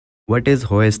What is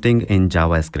hoisting in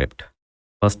JavaScript?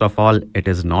 First of all, it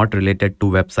is not related to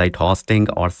website hosting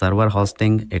or server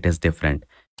hosting. It is different.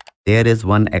 There is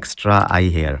one extra I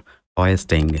here,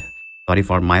 hoisting. Sorry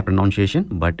for my pronunciation,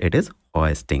 but it is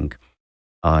hoisting.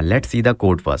 Let's see the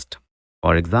code first.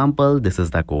 For example, this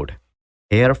is the code.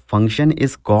 Here function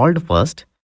is called first,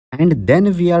 and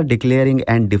then we are declaring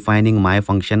and defining my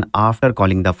function after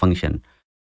calling the function.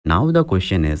 Now the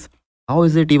question is, how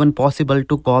is it even possible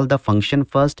to call the function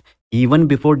first even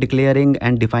before declaring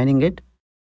and defining it?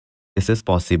 This is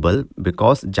possible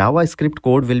because JavaScript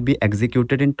code will be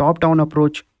executed in top-down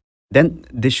approach. Then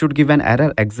this should give an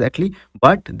error exactly,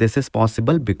 but this is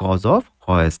possible because of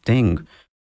hoisting.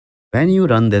 When you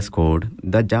run this code,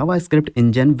 the JavaScript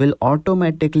engine will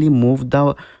automatically move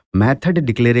the method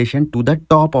declaration to the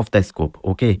top of the scope.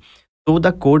 Okay, so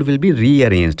the code will be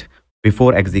rearranged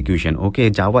before execution. Okay,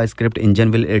 JavaScript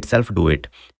engine will itself do it,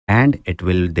 and it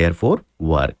will therefore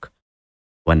work.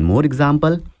 One more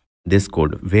example, this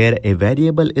code where a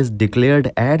variable is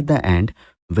declared at the end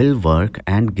will work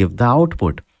and give the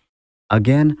output.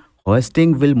 Again,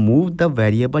 hoisting will move the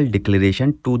variable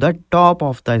declaration to the top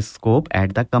of the scope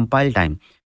at the compile time.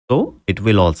 So it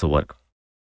will also work.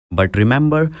 But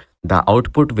remember, the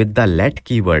output with the let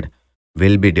keyword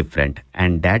will be different,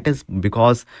 and that is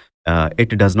because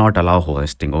it does not allow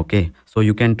hoisting. Okay, so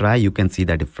you can try, you can see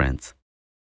the difference.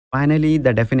 Finally,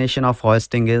 the definition of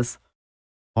hoisting is: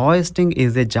 hoisting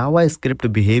is a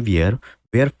JavaScript behavior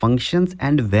where functions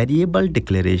and variable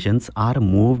declarations are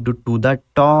moved to the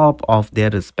top of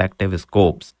their respective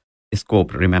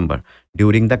scope, remember,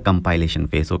 during the compilation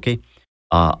phase. Okay,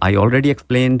 I already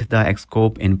explained the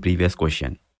scope in previous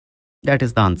question. That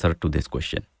is the answer to this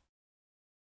question.